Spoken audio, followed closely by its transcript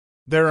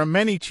There are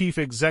many chief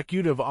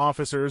executive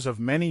officers of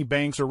many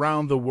banks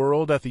around the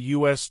world at the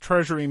U.S.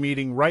 Treasury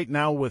meeting right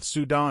now with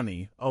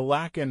Soudani,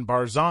 Alak and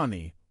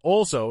Barzani.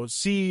 Also,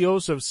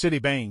 CEOs of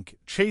Citibank,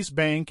 Chase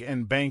Bank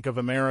and Bank of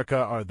America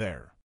are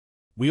there.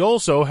 We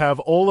also have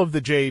all of the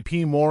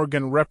J.P.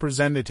 Morgan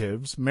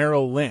representatives,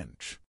 Merrill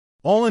Lynch.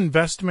 All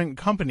investment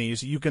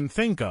companies you can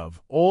think of,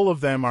 all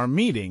of them are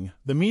meeting.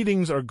 The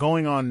meetings are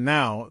going on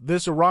now.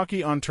 This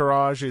Iraqi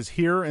entourage is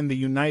here in the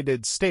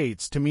United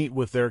States to meet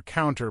with their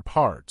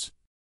counterparts.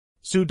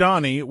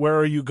 Soudani, where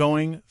are you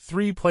going?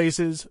 3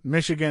 places: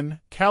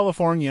 Michigan,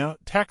 California,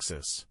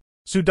 Texas.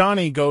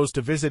 Soudani goes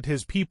to visit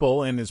his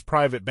people and his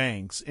private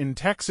banks. In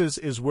Texas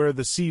is where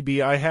the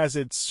CBI has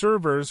its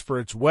servers for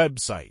its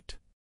website.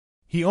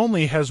 He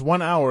only has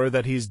 1 hour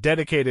that he's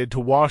dedicated to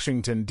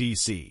Washington,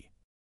 D.C.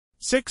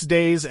 6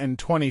 days and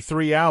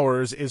 23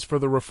 hours is for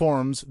the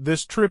reforms.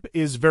 This trip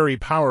is very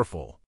powerful.